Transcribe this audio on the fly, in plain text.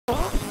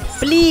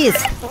Please,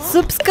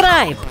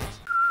 subscribe.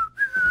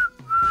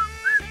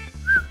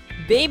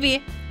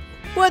 Baby,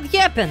 what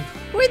happened?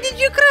 Why did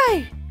you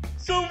cry?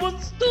 Someone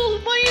stole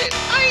my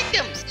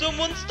items!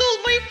 Someone stole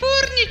my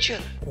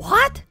furniture!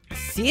 What?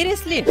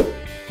 Seriously?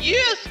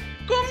 Yes!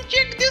 Come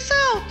check this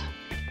out!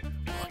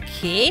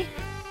 Okay.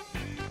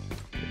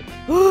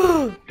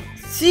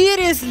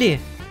 Seriously?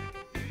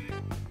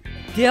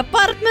 The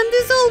apartment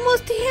is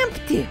almost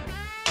empty.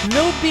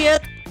 No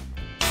bed,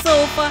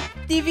 sofa,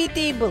 TV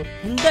table,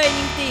 and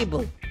dining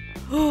table.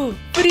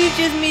 Fridge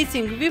is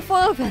missing with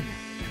oven.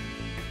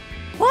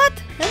 What?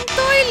 And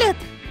toilet?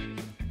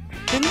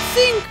 And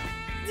sink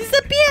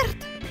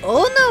disappeared.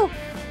 Oh no.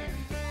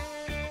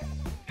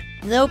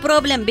 No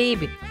problem,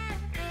 baby.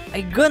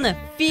 I gonna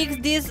fix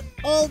these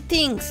all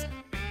things.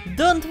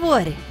 Don't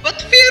worry.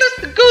 But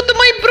first, go to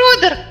my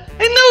brother.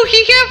 I know he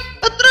have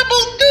a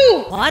trouble too.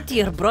 What?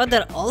 Your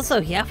brother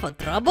also have a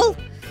trouble?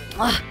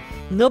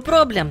 No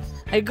problem.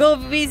 I go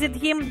visit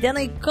him, then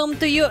I come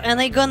to you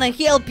and I gonna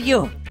help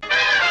you.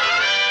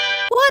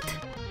 What?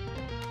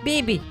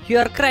 Baby, you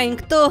are crying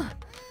too?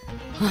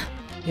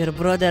 Your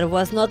brother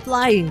was not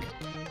lying.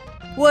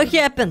 What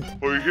happened?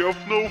 I have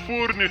no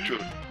furniture.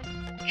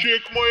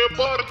 Check my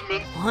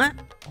apartment. Huh?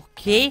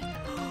 Okay.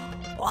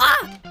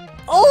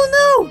 Oh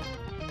no!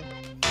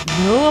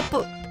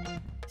 No.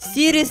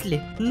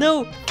 Seriously,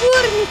 no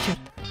furniture.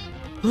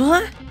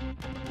 Huh?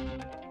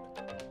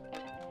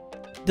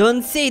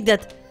 Don't say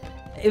that.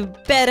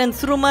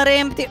 Parents' room are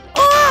empty.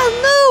 Oh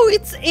no,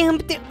 it's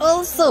empty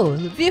also,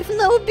 with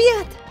no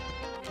bed.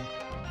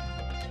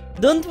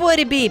 Don't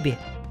worry, baby.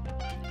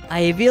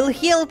 I will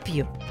help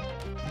you.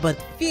 But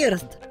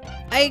first,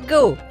 I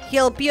go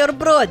help your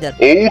brother.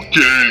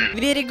 Okay.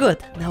 Very good.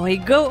 Now I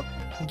go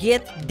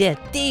get the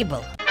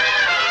table.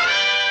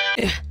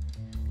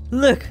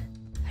 Look,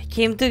 I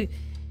came to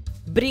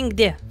bring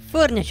the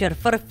furniture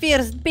for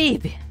first,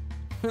 baby.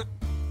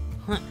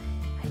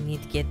 I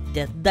need to get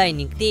that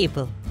dining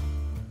table.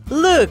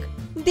 Look,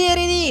 there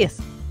it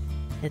is.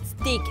 Let's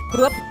take it.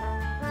 Whoop.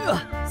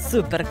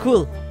 Super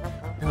cool.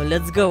 Now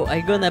let's go.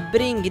 I gonna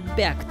bring it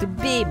back to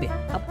baby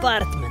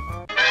apartment.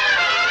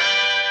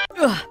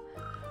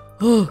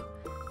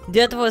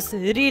 That was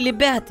really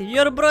bad.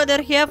 Your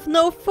brother have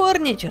no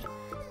furniture.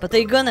 But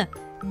I gonna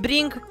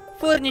bring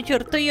furniture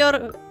to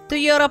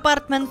your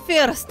apartment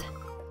first.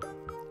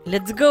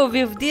 Let's go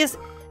with this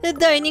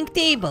dining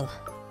table.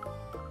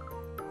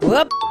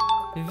 Whoop.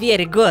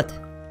 Very good.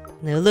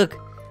 Now look.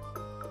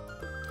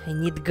 I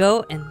need to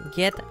go and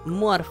get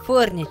more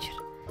furniture.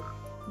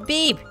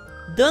 Babe,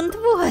 don't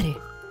worry.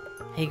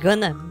 I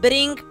gonna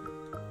bring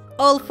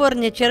all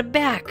furniture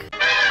back.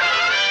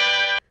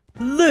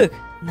 Look,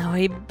 now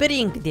I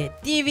bring the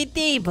TV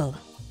table.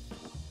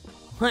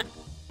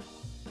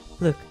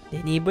 Look,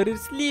 the neighbor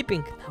is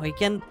sleeping. Now I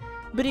can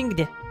bring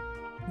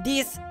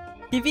this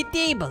TV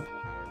table.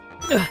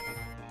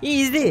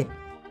 Easy.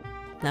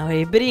 Now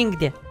I bring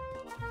the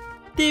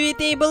TV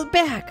table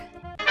back.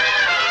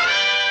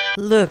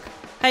 Look,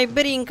 I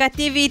bring a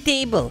TV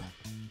table.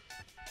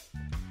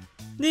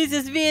 This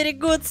is very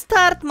good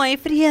start, my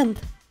friend.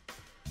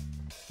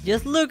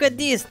 Just look at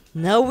this.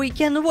 Now we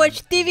can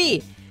watch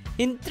TV.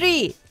 In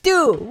 3,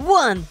 2,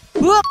 1.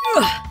 Whoop.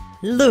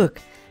 Look,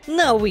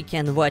 now we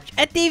can watch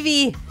a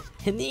TV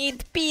and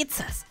eat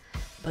pizzas.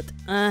 But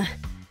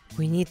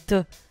we need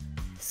to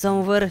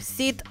somewhere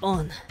sit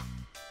on.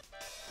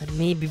 Or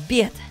maybe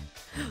bed.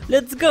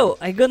 Let's go.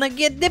 I gonna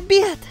get the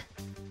bed.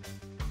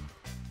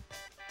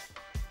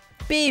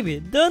 Baby,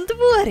 don't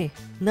worry.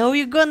 Now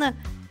you gonna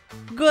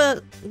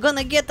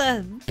get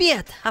a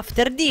bed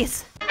after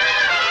this.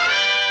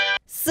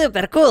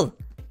 Super cool.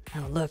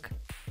 Now look.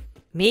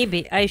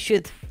 Maybe I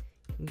should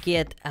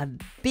get a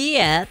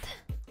bed.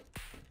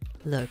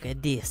 Look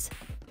at this.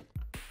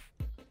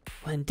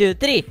 1, 2,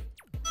 3.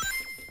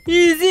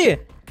 Easy.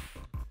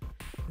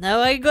 Now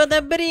I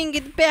gonna bring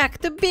it back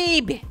to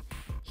baby.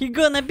 He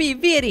gonna be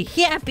very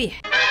happy.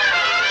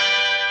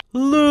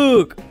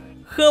 Look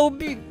how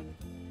big,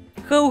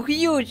 how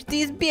huge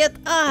these beds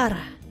are.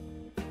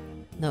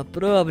 No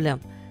problem.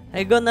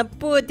 I gonna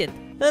put it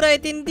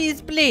right in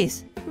this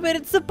place where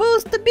it's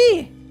supposed to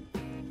be.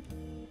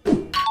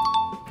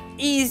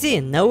 Easy.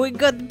 Now we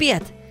got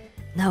bed.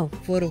 Now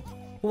for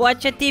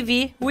watch a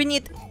TV we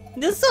need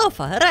the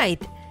sofa,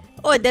 right?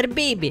 Other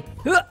baby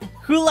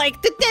who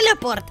like to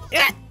teleport.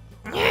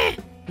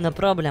 No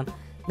problem.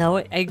 Now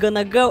I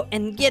gonna go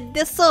and get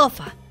the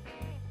sofa.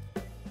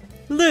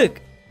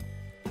 Look.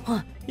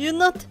 You're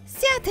not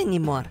sad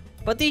anymore.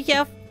 But you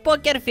have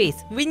poker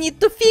face. We need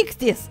to fix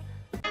this.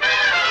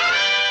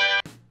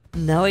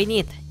 Now I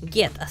need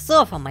get a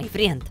sofa, my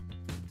friend.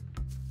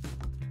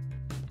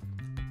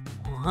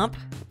 Up.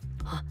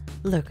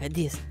 Look at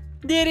this.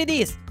 There it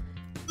is.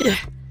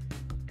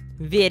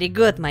 Very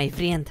good, my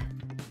friend.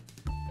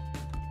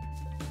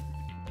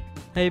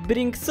 I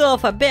bring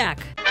sofa back.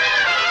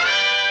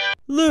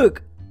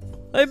 Look,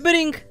 I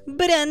bring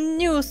brand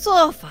new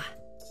sofa.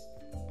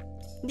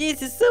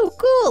 This is so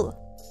cool.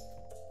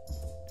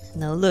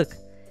 Now look,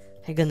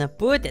 I'm gonna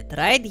put it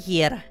right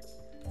here.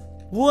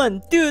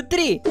 1, 2,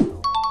 3.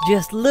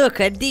 Just look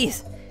at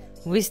this.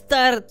 We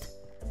start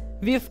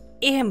with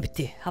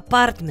empty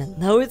apartment.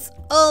 Now it's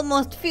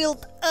almost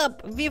filled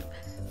up with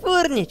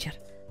furniture.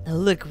 Now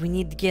look, we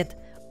need to get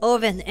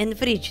oven and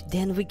fridge.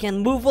 Then we can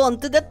move on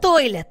to the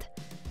toilet.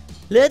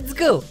 Let's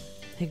go.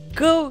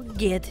 Go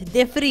get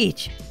the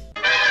fridge.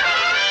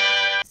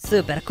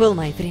 Super cool,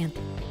 my friend.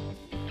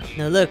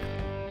 Now look,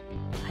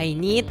 I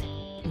need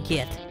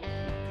get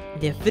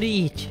the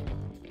fridge.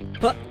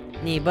 Oh,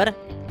 neighbor,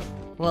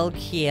 walk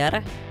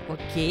here.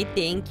 Okay,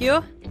 thank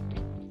you.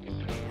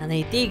 And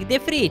I take the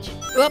fridge.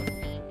 Up.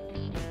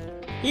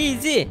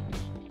 Easy.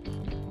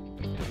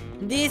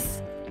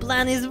 This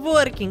plan is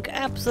working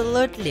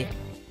absolutely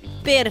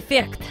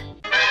perfect.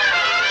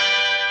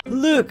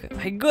 Look,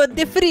 I got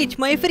the fridge,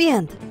 my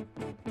friend.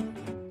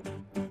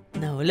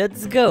 Now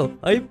let's go.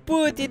 I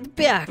put it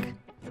back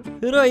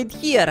right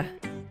here.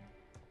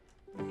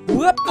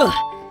 Whoop.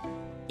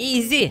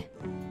 Easy.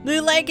 Do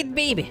you like it,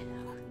 baby?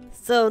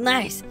 So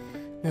nice.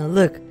 Now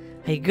look,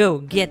 I go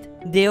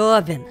get the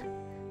oven.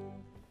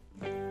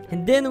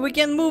 And then we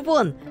can move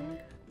on.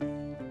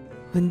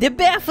 In the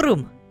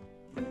bathroom.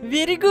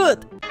 Very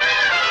good.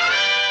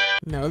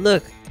 Now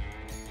look,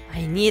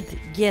 I need to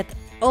get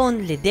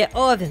only the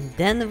oven.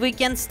 Then we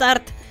can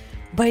start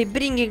by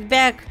bringing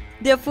back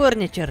the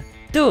furniture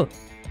to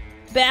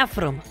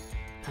bathroom.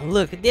 Now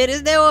look, there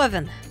is the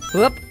oven.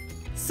 Whoop.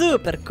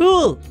 Super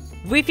cool.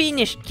 We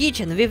finished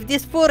kitchen with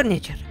this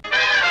furniture.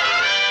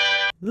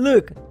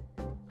 Look,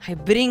 I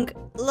bring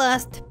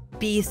last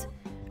piece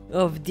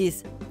of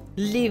this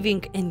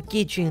living and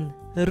kitchen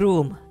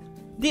room.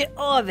 The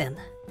oven.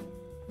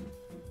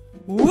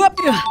 Whoop!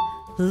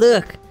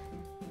 Look,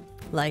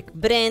 like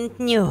brand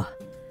new.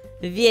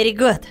 Very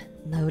good.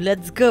 Now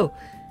let's go.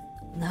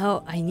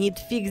 Now I need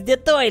to fix the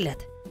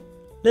toilet.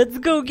 Let's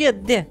go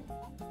get the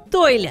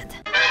toilet.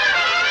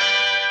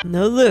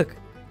 Now look,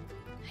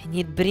 I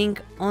need bring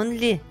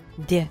only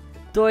the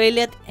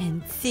toilet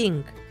and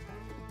sink.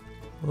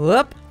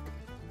 Whoop.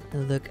 Now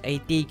look, I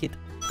take it.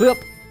 Whoop.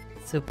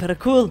 Super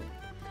cool.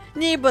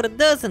 Neighbor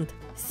doesn't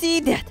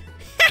see that.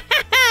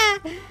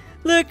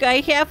 Look, I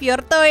have your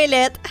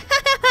toilet.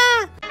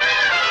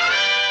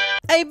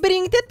 I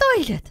bring the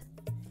toilet.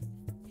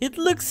 It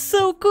looks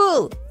so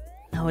cool.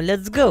 Now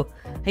let's go.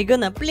 I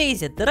gonna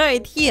place it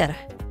right here.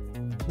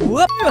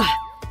 Whoop.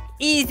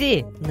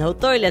 Easy. Now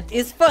toilet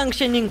is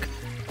functioning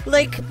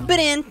like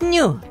brand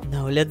new.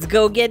 Now let's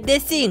go get the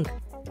sink.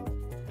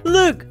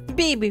 Look,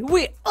 baby,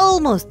 we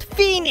almost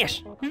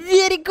finished.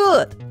 Very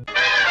good.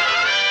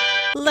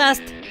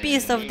 Last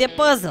piece of the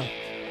puzzle.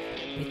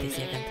 Wait a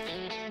second.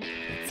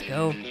 Let's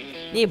go.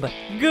 Neighbor,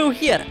 go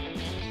here.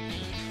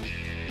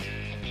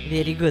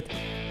 Very good.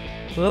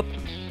 Whoop.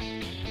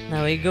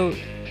 Now I go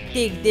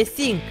take the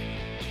sink.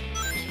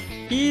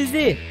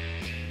 Easy.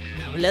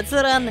 Now let's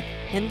run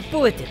and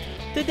put it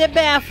to the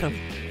bathroom.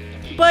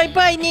 Bye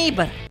bye,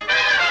 neighbor.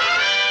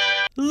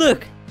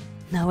 Look.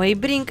 Now I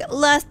bring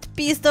last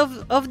piece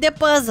of the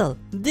puzzle.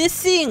 The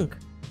sink.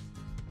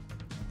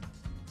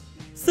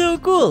 So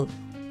cool.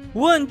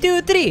 1,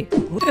 2, 3.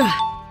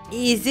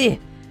 Easy.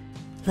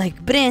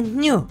 Like brand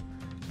new.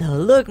 Now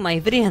look, my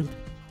friend.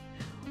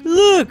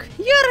 Look,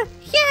 you're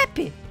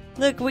happy.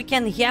 Look, we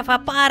can have a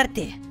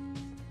party.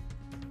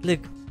 Look,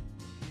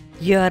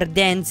 you're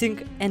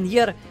dancing and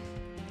your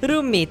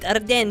roommate are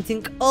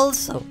dancing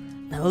also.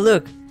 Now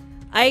look,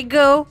 I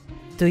go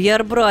to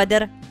your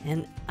brother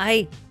and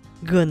I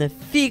gonna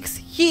fix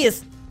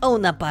his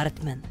own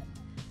apartment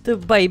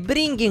by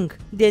bringing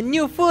the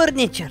new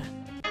furniture.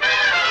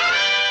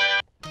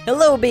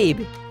 Hello,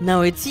 baby.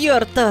 Now it's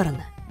your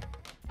turn.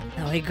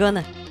 Now I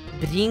gonna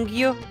bring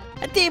you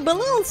a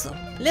table also.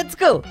 Let's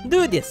go,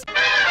 do this.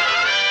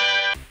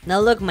 Now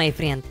look, my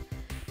friend.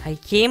 I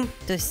came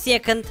to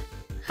second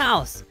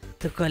house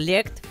to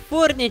collect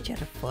furniture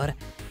for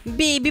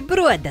baby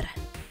brother.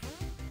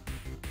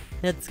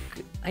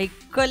 I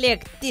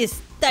collect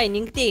this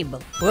dining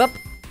table. Whoop.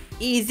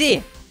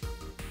 Easy.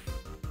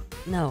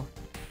 No.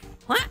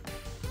 What?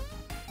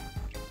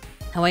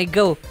 Now I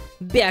go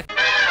back.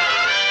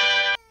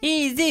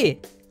 Easy.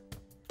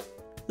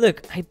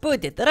 Look, I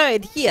put it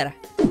right here.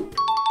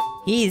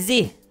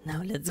 Easy.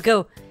 Now let's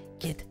go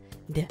get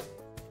the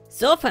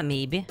sofa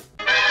maybe.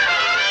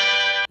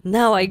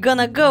 Now I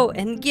gonna go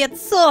and get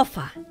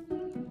sofa.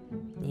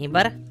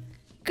 Neighbor,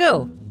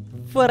 go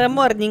for a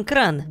morning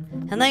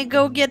run and I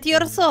go get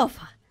your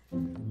sofa.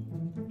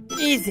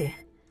 Easy.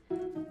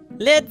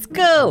 Let's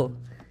go.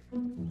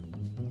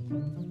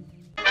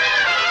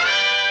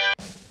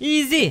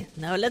 Easy.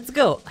 Now let's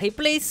go. I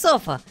place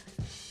sofa.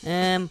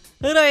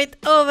 Right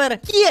over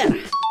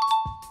here.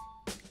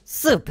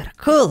 Super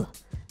cool.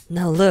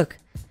 Now look,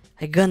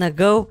 I gonna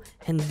go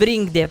and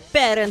bring the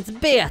parents'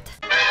 bed.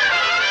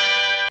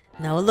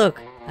 Now look,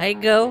 I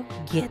go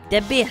get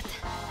the bed.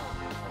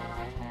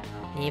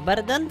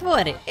 Neighbor, don't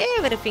worry,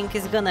 everything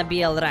is gonna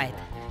be alright.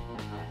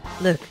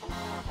 Look,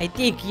 I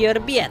take your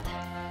bed.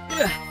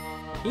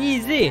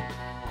 Easy.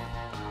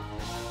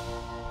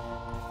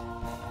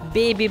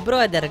 Baby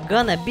brother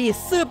gonna be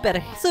super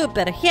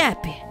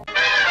happy.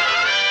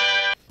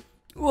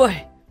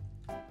 Oi,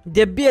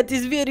 The bed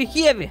is very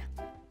heavy.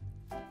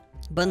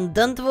 But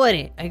don't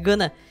worry, I'm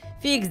gonna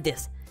fix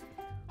this.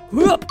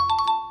 Whoop!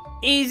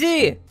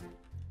 Easy!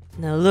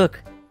 Now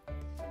look.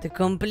 To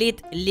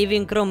complete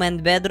living room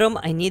and bedroom,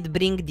 I need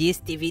bring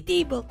this TV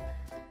table.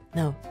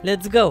 Now,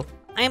 let's go.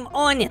 I'm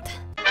on it.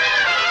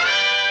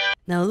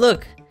 Now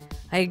look.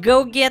 I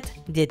go get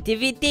the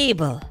TV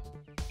table.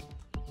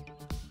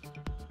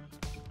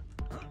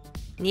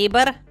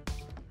 Neighbor,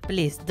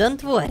 please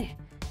don't worry.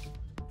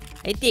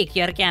 I take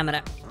your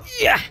camera.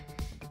 Yeah!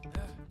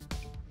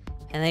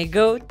 And I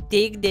go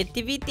take the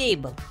TV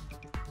table.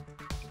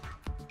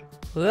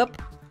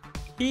 Whoop.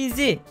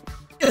 Easy.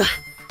 Ugh.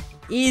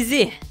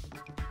 Easy.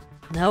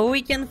 Now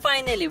we can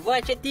finally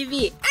watch a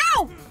TV.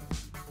 Ow!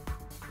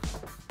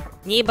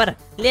 Neighbor,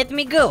 let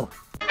me go.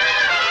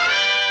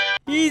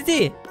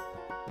 Easy.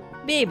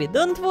 Baby,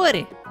 don't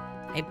worry.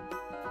 I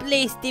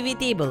place TV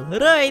table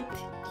right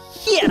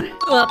here.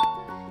 Up.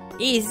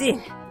 Easy.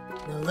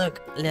 Now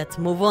look, let's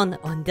move on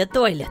the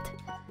toilet.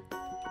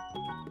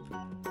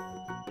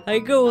 I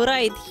go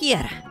right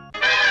here.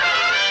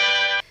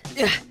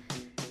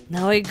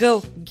 Now I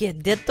go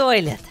get the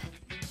toilet.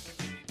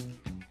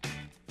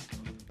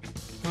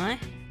 Huh?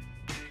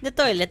 The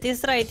toilet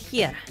is right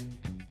here.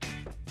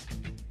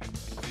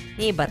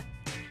 Neighbor,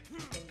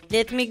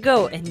 let me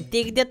go and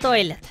take the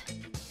toilet.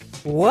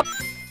 Whoop!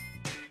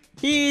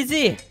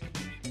 Easy!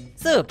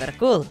 Super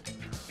cool!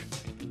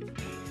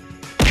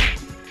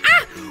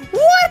 Ah!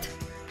 What?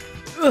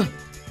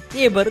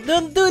 Neighbor,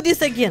 don't do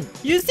this again!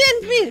 You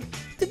sent me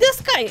to the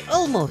sky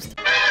almost!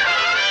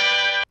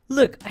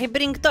 Look, I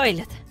bring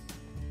toilet.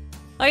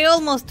 I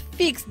almost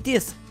fixed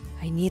this.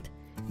 I need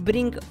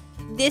bring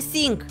the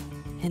sink.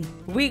 And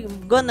we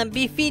gonna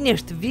be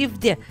finished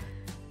with the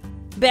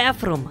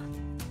bathroom.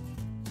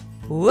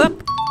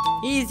 Whoop!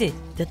 Easy!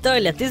 The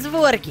toilet is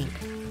working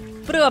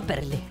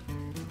properly.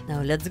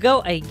 Now let's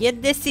go. I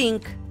get the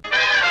sink.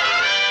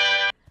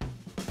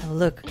 Now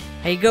look,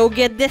 I go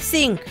get the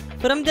sink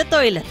from the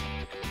toilet.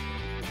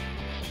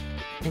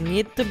 I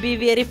need to be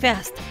very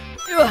fast.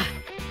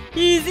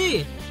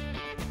 Easy!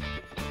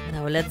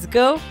 Now let's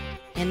go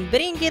and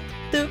bring it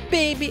to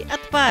baby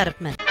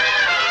apartment.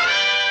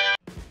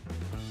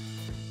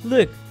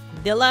 Look,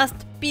 the last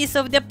piece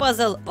of the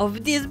puzzle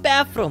of this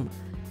bathroom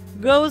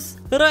goes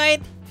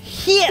right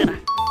here.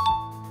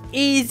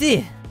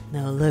 Easy.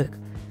 Now look.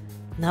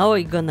 Now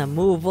I'm gonna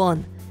move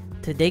on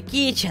to the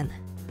kitchen.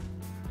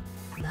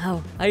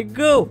 Now I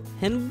go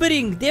and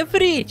bring the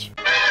fridge.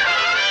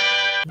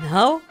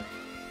 Now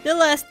the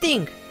last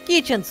thing,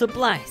 kitchen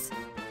supplies.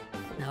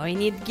 Now I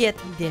need get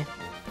the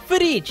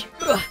fridge.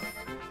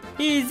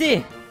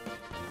 Easy.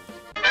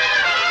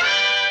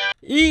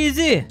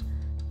 Easy.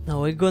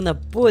 Now we're gonna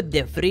put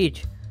the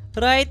fridge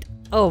right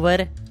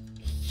over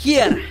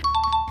here.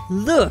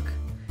 Look,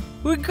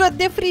 we got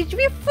the fridge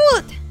with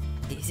food.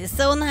 This is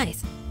so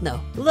nice.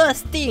 Now,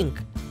 last thing,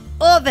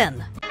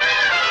 oven.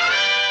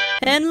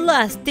 And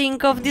last thing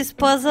of this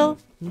puzzle,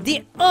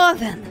 the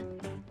oven.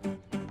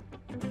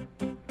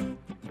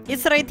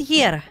 It's right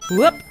here.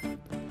 Whoop.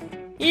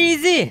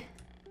 Easy.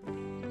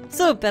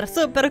 Super,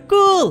 super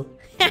cool.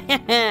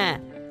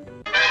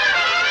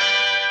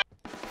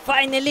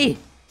 Finally,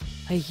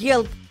 I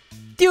helped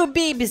 2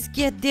 babies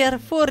get their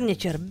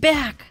furniture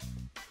back.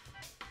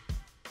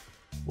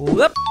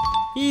 Whoop!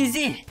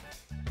 Easy!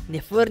 The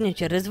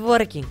furniture is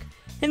working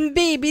and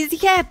baby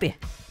is happy.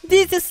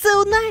 This is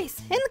so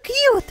nice and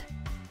cute.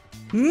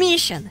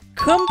 Mission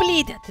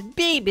completed.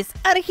 Babies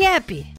are happy.